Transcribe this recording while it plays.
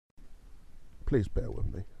Please bear with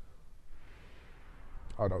me.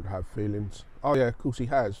 I don't have feelings. Oh yeah, of course he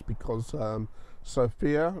has, because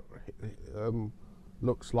Sophia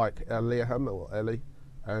looks like Eliahem or Ellie,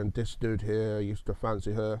 and this dude here used to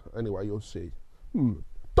fancy her. Anyway, you'll see.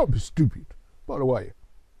 Don't be stupid. By the way,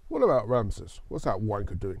 what about Ramses? What's that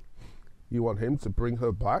wanker doing? You want him to bring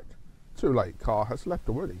her back? Too late, Car has left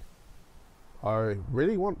already. I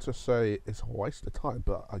really want to say it's a waste of time,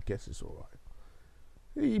 but I guess it's alright.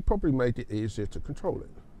 He probably made it easier to control it.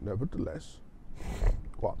 Nevertheless,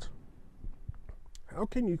 what? How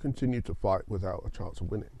can you continue to fight without a chance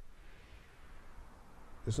of winning?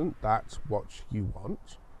 Isn't that what you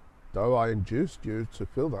want? Though I induced you to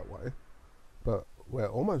feel that way. But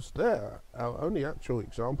we're almost there, our only actual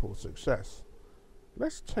example of success.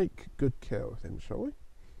 Let's take good care of him, shall we?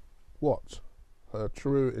 What her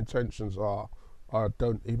true intentions are, I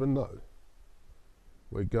don't even know.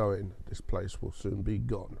 We're going. This place will soon be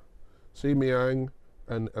gone. See Miang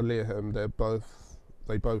and Eliahem, they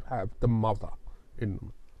both have the mother in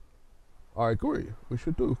them. I agree. We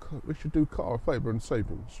should do Car a favour and save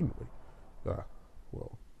him, shouldn't we?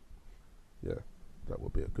 Well, yeah, that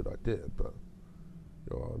would be a good idea, but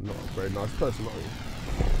you're not a very nice person, are you?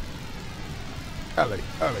 Ellie,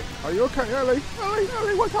 are you okay, Ellie?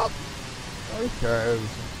 Ellie, wake up! Okay.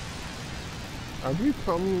 Have you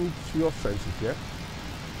come to your senses yet?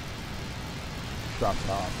 Shut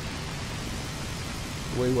up.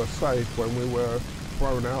 We were safe when we were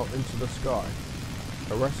thrown out into the sky.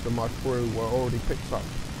 The rest of my crew were already picked up,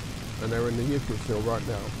 and they're in the Yggdrasil right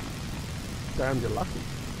now. Damn, you're lucky.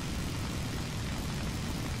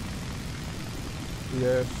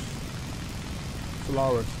 Yes.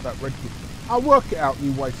 Solaris, that red kid. I'll work it out,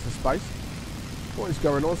 you waste of space. What is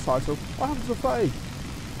going on, Saito? What happened to Faye?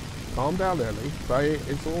 Calm down, Ellie. Faye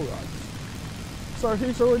is alright. So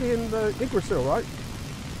he's already in the Yggdrasil, right?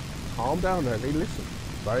 Calm down, Ellie. Listen.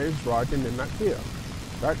 Faye is riding in that gear.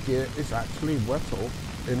 That gear is actually Wettle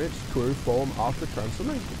in its true form after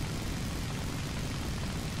transformation.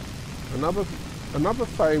 Another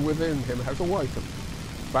Faye within him has awakened.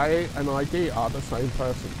 Faye and ID are the same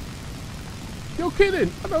person. You're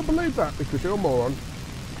kidding! I don't believe that, because you're a moron.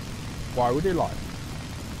 Why would he lie?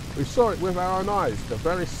 We saw it with our own eyes, the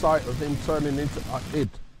very sight of him turning into id.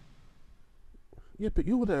 Yeah, but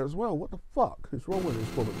you were there as well. What the fuck is wrong with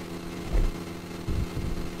this woman?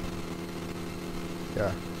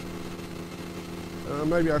 Yeah.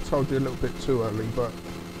 Maybe I told you a little bit too early, but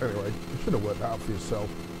anyway, you should have worked that out for yourself.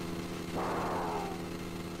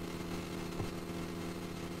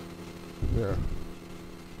 Yeah.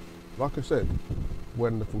 Like I said,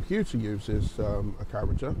 when the computer uses a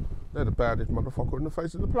character, they're the baddest motherfucker in the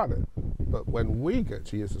face of the planet. But when we get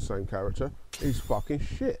to use the same character, he's fucking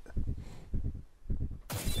shit.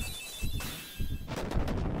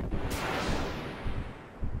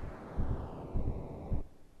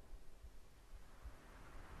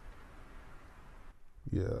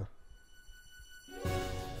 Yeah.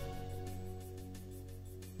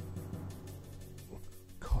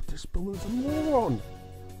 God, this woman's a moron.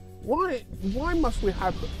 Why must we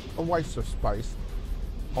have a waste of space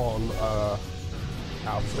on our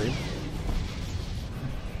team?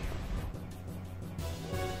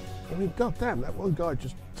 I mean, goddamn, that one guy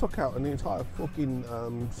just took out an entire fucking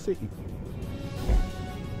city.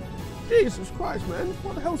 Jesus Christ, man,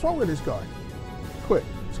 what the hell's wrong with this guy? Quick,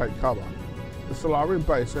 take cover. The Solarian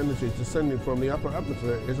base energy descending from the upper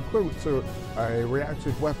atmosphere is equivalent to a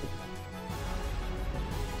reactive weapon.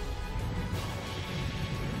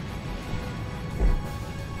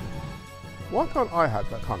 Why can't I have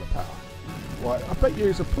that kind of power? Right, I bet you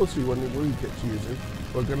he's a pussy when we get to use it.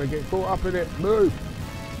 We're gonna get caught up in it. Move!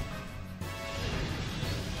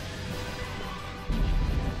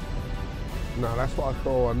 No, that's what I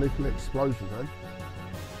call a nuclear explosion, man.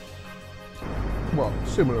 Well,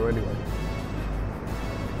 similar anyway.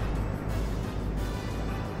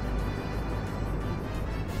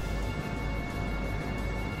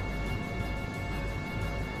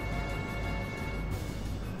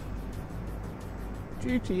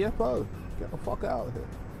 GTFO, get the fuck out of here.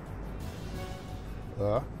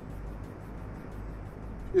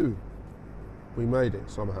 Phew. We made it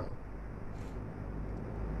somehow.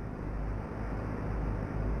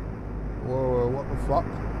 Whoa, what the fuck?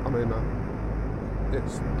 I mean,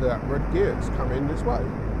 it's that red gear, it's coming this way.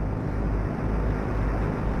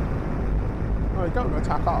 No, don't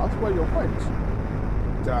attack us, we're your friends.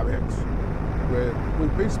 Damn it.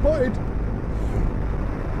 We've been spotted.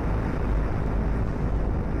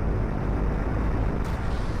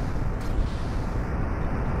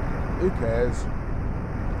 Who cares?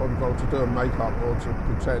 I'm going to do a makeup or to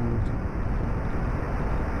pretend.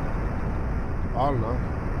 I don't know.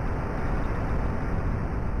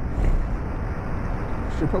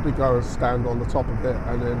 She'll probably go and stand on the top of it,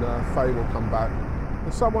 and then Faye will come back.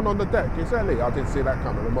 There's someone on the deck. It's Ellie. I didn't see that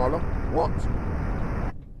coming a mile off. What?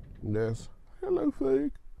 Yes. Hello, Faye.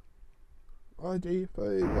 ID,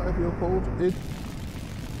 Faye, whatever you're called. Id.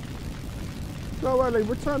 No, Ellie,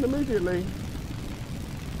 return immediately.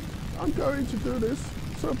 I'm going to do this,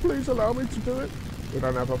 so please allow me to do it. We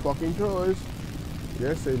don't have a fucking choice.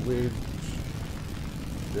 Yes, indeed.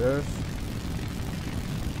 Yes.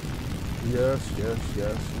 Yes, yes,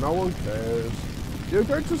 yes. No one cares. You're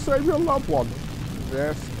going to save your loved one.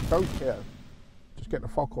 Yes, don't care. Just get the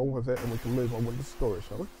fuck on with it and we can move on with the story,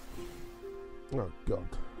 shall we? Oh, God.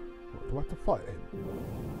 What, do I have to fight him?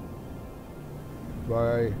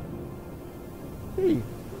 Right. Hey,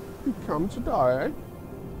 you come to die, eh?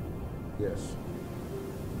 Yes.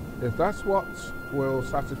 If that's what will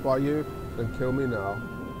satisfy you, then kill me now.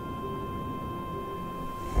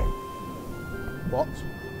 What?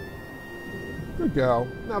 Good girl.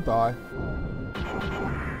 Now die.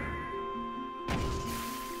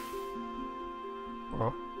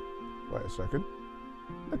 Huh? Wait a second.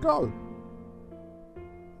 Let go.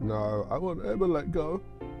 No, I won't ever let go.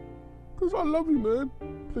 Because I love you, man.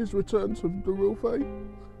 Please return to the real Faye.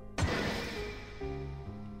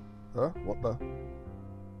 Huh? What the?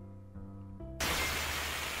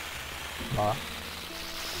 Ah.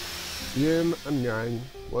 Yin and yang.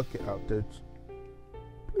 Work it out, dudes.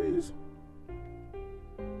 Please.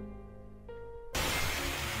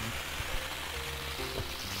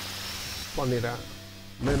 Funny that.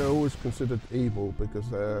 Men are always considered evil because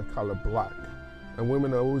they're coloured black. And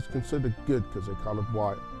women are always considered good because they're coloured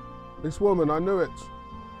white. This woman, I knew it.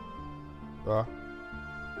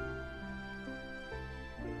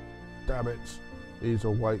 Damn it. He's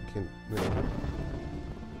awaking.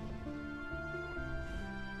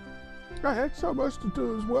 I had so much to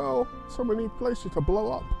do as well. So many places to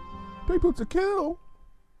blow up. People to kill.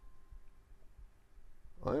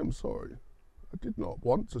 I am sorry. I did not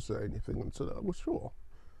want to say anything until I was sure.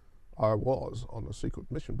 I was on a secret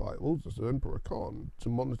mission by orders of Emperor Khan to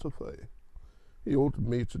monitor Faye. He ordered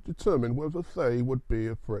me to determine whether Faye would be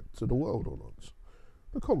a threat to the world or not.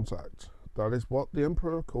 The contact, that is what the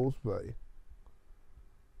Emperor calls Faye.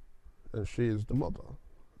 And she is the mother,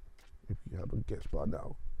 if you haven't guessed by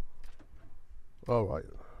now. Alright,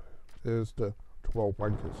 here's the 12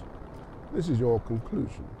 wankers. This is your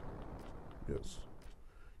conclusion. Yes.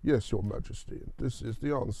 Yes, Your Majesty, and this is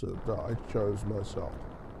the answer that I chose myself.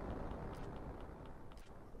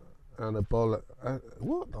 And a bullet.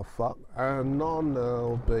 What the fuck? And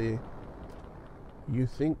non-LB. You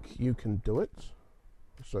think you can do it?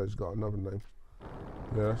 So he's got another name.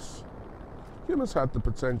 Yes. Humans had the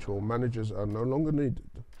potential. Managers are no longer needed.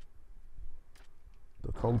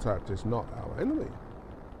 The contact is not our enemy.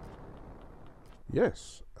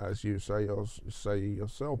 Yes, as you say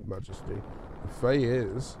yourself, Majesty. If Faye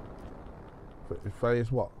is... If Faye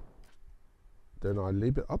is what? Then I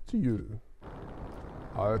leave it up to you.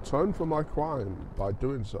 I atone for my crime by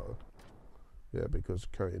doing so. Yeah, because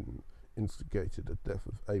Cain instigated the death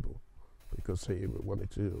of Abel. Because he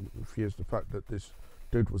wanted to refuse the fact that this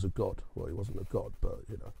dude was a god. Well, he wasn't a god, but,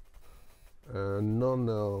 you know. And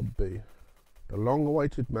non-LB. The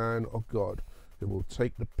long-awaited man of God, who will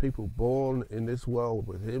take the people born in this world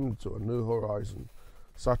with him to a new horizon.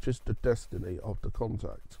 Such is the destiny of the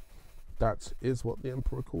contact. That is what the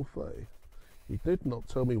Emperor called Faye. He did not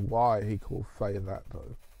tell me why he called Faye that,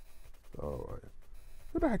 though. Alright.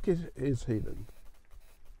 Who the heck is he then?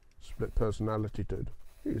 Split personality dude.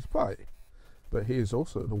 He is Faye. But he is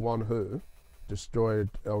also the one who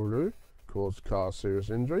destroyed Elru, caused Car serious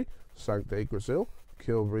injury, sank the Yggdrasil,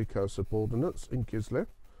 killed Rico's subordinates in Kislev.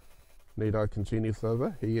 Need I continue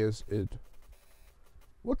further? He is Id.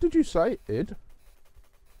 What did you say, Id?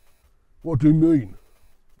 What do you mean?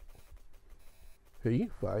 He,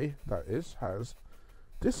 Faye, that is, has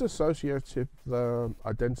dissociative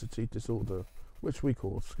identity disorder, which we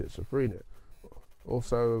call schizophrenia,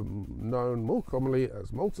 also known more commonly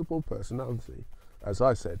as multiple personality. As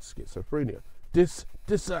I said, schizophrenia.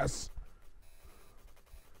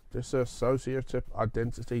 Dissociative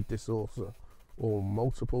identity disorder, or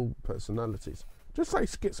multiple personalities. Just say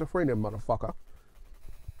schizophrenia, motherfucker.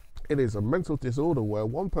 It is a mental disorder where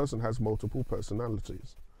one person has multiple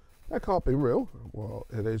personalities. That can't be real. Well,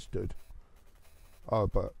 it is, dude. Oh,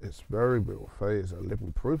 but it's very real. Faye is a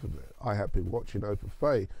living proof of it. I have been watching over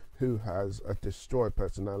Faye, who has a destroyed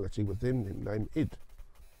personality within him named Id.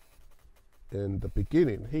 In the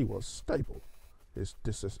beginning, he was stable. His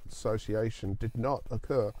dissociation did not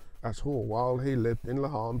occur at all while he lived in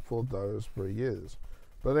Lahan for those 3 years.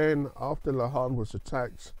 But then, after Lahan was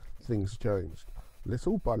attacked, things changed.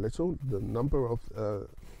 Little by little, the number of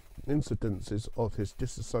incidences of his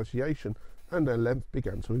disassociation and their length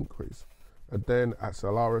began to increase. And then, at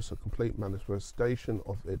Solaris, a complete manifestation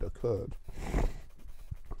of it occurred.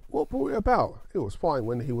 What brought it about? It was fine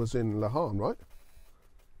when he was in Lahan, right?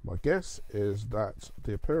 My guess is that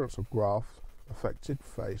the appearance of Graf affected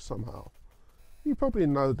Faye somehow. You probably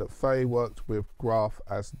know that Faye worked with Graf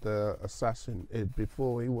as the assassin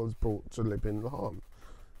before he was brought to live in Lahan.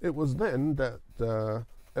 It was then that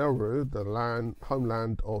Elru, the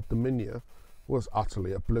homeland of Dominia, was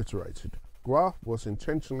utterly obliterated. Graf was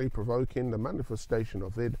intentionally provoking the manifestation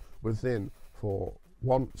of id within, for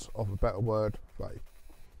want of a better word, Faye.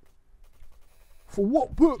 For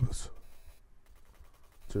what purpose?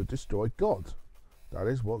 To destroy God. That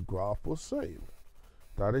is what Graf was saying.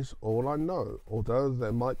 That is all I know, although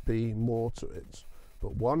there might be more to it.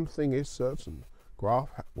 But one thing is certain. Graf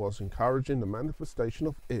was encouraging the manifestation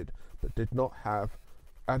of id, but did not have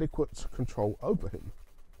adequate control over him.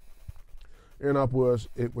 In other words,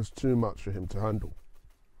 it was too much for him to handle.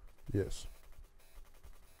 Yes.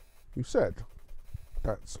 You said,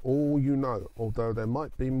 that's all you know, although there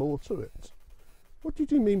might be more to it. What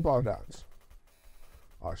did you mean by that?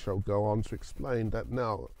 I shall go on to explain that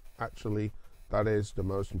now. Actually, that is the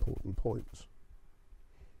most important point.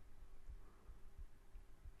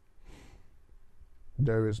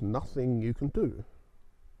 There is nothing you can do.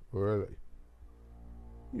 Really?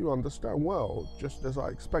 You understand well, just as I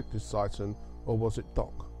expected, Satan, or was it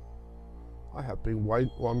Doc? I have been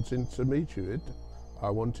wanting to meet you, Id.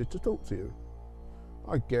 I wanted to talk to you.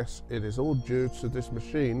 I guess it is all due to this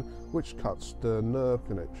machine which cuts the nerve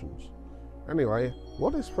connections. Anyway,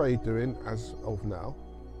 what is Faye doing as of now?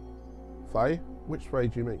 Faye? Which Faye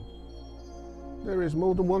do you mean? There is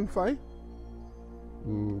more than one Faye?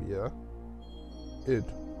 Yeah. Id.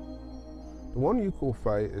 The one you call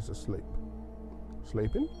Faye is asleep.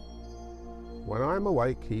 Sleeping? When I am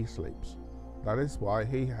awake, he sleeps. That is why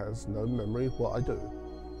he has no memory of what I do.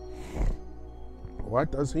 Why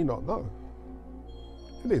does he not know?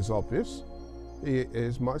 It is obvious. He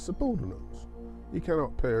is my subordinate. He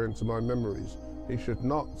cannot peer into my memories. He should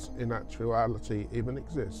not, in actuality, even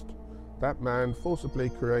exist. That man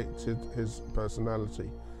forcibly created his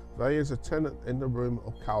personality. Faye is a tenant in the room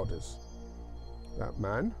of cowardice. That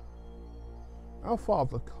man? Our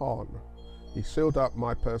father Khan. He sealed up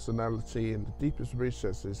my personality in the deepest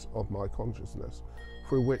recesses of my consciousness,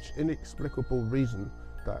 through which inexplicable reason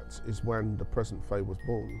that is when the present Faye was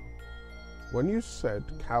born. When you said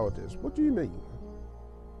cowardice, what do you mean?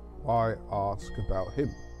 Why ask about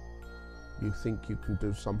him? You think you can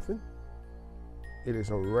do something? It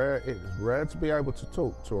is rare to be able to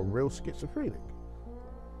talk to a real schizophrenic.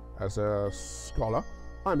 As a scholar,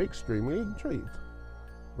 I'm extremely intrigued.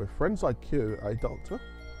 With friends like you, a doctor?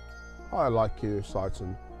 I like you,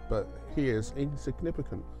 Satan, but he is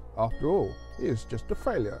insignificant. After all, he is just a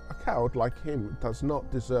failure. A coward like him does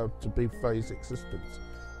not deserve to be Faye's existence.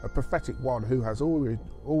 A pathetic one who has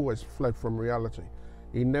always fled from reality.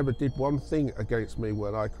 He never did one thing against me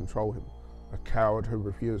when I control him. A coward who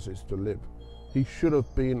refuses to live. He should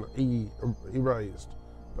have been erased,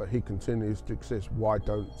 but he continues to exist. Why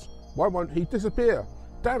won't he disappear?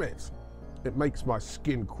 Damn it! It makes my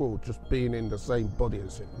skin crawl just being in the same body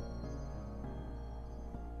as him.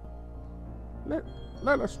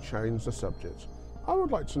 Let us change the subject. I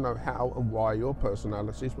would like to know how and why your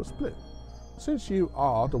personalities were split. Since you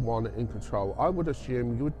are the one in control, I would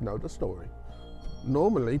assume you would know the story.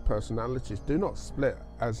 Normally, personalities do not split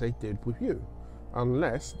as they did with you,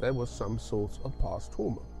 unless there was some sort of past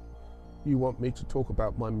trauma. You want me to talk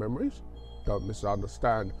about my memories? Don't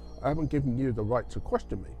misunderstand. I haven't given you the right to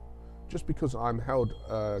question me. Just because I'm held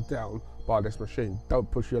down by this machine, don't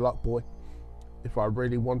push your luck, boy. If I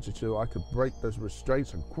really wanted to, I could break those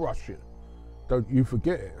restraints and crush you. Don't you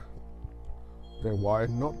forget it. Then why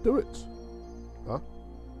not do it? Huh?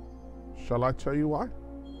 Shall I tell you why?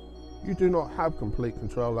 You do not have complete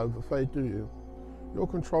control over Faye, do you? Your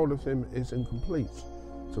control of him is incomplete.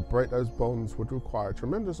 To break those bonds would require a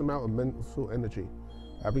tremendous amount of mental energy.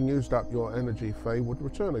 Having used up your energy, Faye would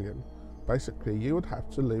return again. Basically, you would have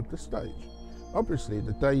to leave the stage. Obviously,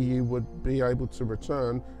 the day you would be able to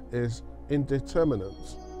return is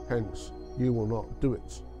indeterminate. Hence, you will not do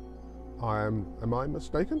it. Am I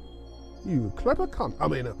mistaken? You clever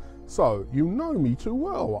cunt. So, you know me too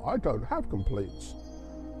well. I don't have completes.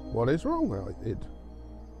 What is wrong with it?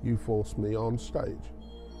 You forced me on stage.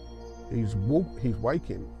 He's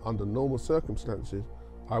waking. Under normal circumstances,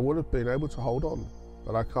 I would have been able to hold on,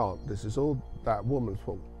 but I can't. This is all that woman's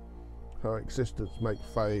fault. Her existence makes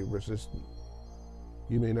Faye resistant.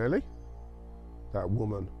 You mean Ellie? That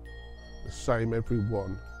woman. The same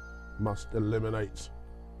everyone must eliminate.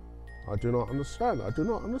 I do not understand. I do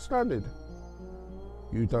not understand it.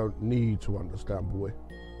 You don't need to understand, boy.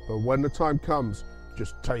 But when the time comes,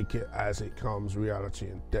 just take it as it comes, reality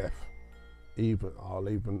and death. I'll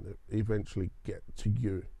eventually get to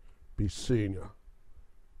you. Be senior.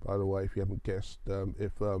 By the way, if you haven't guessed,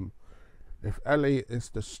 if Ellie is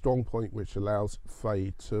the strong point which allows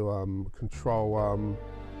Faye to control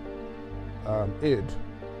id,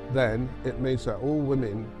 then it means that all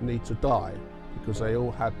women need to die because they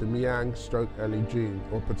all had the Miang/Ellie gene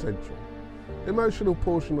or potential. The emotional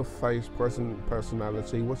portion of Faye's present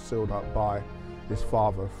personality was sealed up by his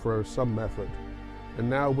father through some method, and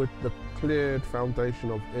now with the cleared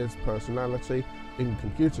foundation of his personality in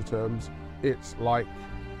computer terms, it's like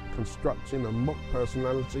constructing a mock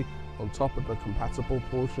personality on top of the compatible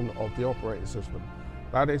portion of the operating system.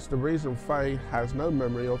 That is the reason Faye has no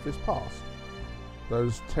memory of his past.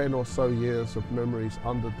 Those 10 or so years of memories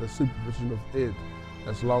under the supervision of id,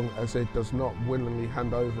 as long as it does not willingly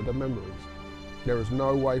hand over the memories. There is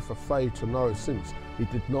no way for Faye to know, since he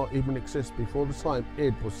did not even exist before the time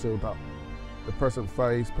id was sealed up. The present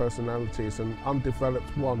Faye's personality is an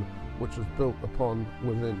undeveloped one which was built upon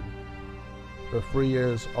within. The 3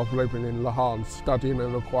 years of living in Lahan, studying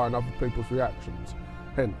and acquiring other people's reactions.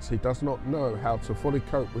 Hence, he does not know how to fully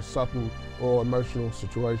cope with sudden or emotional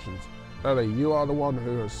situations. Ellie, you are the one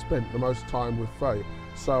who has spent the most time with Faye,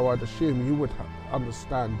 so I'd assume you would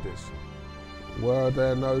understand this. Were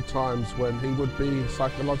there no times when he would be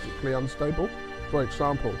psychologically unstable? For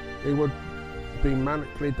example, he would be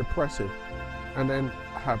manically depressive and then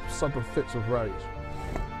have sudden fits of rage.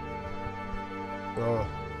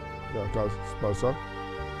 I suppose so.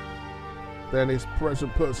 Then his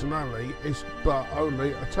present personality is but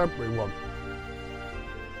only a temporary one.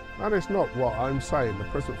 That is not what I'm saying. The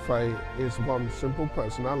present Faye is one simple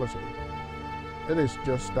personality. It is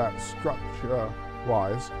just that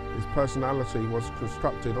structure-wise, his personality was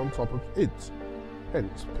constructed on top of its,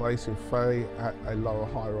 hence placing Faye at a lower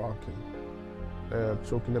hierarchy. They're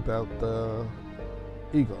talking about the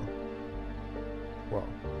ego. Well,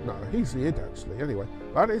 no, he's the id actually. Anyway,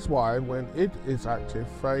 that is why when id is active,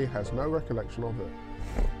 Faye has no recollection of it.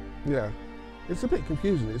 Yeah, it's a bit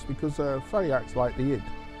confusing. It's because Faye acts like the id.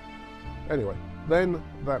 Anyway, then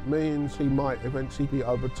that means he might eventually be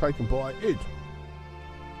overtaken by id.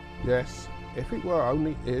 Yes, if it were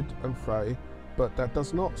only id and Faye, but that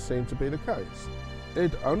does not seem to be the case.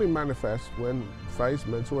 Id only manifests when Faye's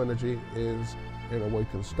mental energy is in a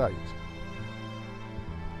weakened state.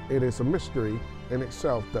 It is a mystery in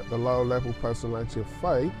itself that the lower level personality of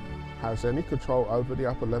Faye has any control over the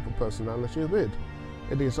upper level personality of id.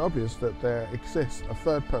 It is obvious that there exists a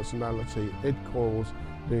third personality id calls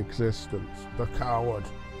the existence, the coward,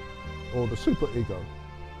 or the superego.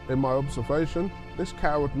 In my observation, this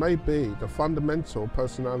coward may be the fundamental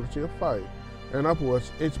personality of Faye. In other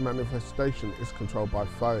words, its manifestation is controlled by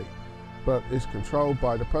Faye, but is controlled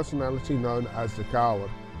by the personality known as the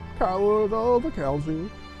coward. Coward of the Kelsey.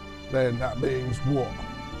 Then that means what?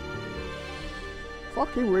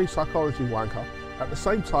 Fucking re-psychology wanker. At the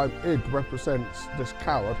same time id represents this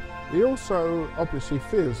coward, he also obviously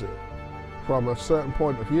fears it. From a certain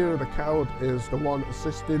point of view, the coward is the one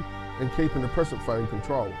assisting in keeping the present Faye in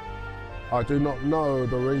control. I do not know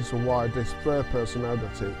the reason why this third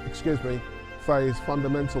personality, Faye's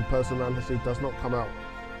fundamental personality does not come out.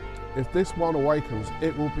 If this one awakens,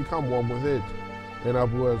 it will become one with id. In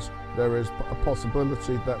other words, there is a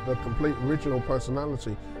possibility that the complete original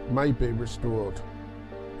personality may be restored.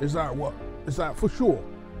 Is that for sure?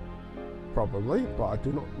 Probably, but I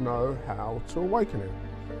do not know how to awaken it.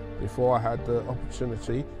 Before I had the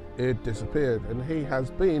opportunity, it disappeared, and he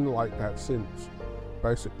has been like that since.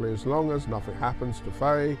 Basically, as long as nothing happens to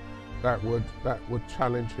Faye, that would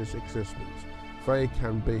challenge his existence. Faye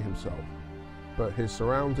can be himself, but his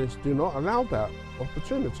surroundings do not allow that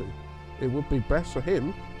opportunity. It would be best for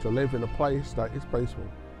him to live in a place that is peaceful.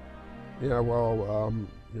 Yeah, well,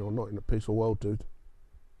 you're not in a peaceful world, dude.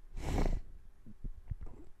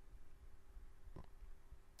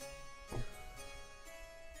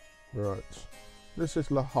 Right, this is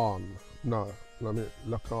Lahan.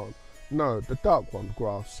 Lacan. No, the Dark One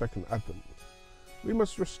graphs second advent. We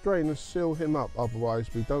must restrain and seal him up,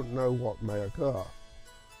 otherwise we don't know what may occur.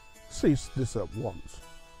 Cease this at once.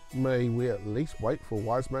 May we at least wait for a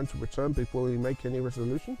wise man to return before we make any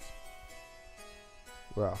resolutions?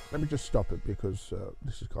 Well, let me just stop it because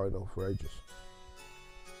this is going on for ages.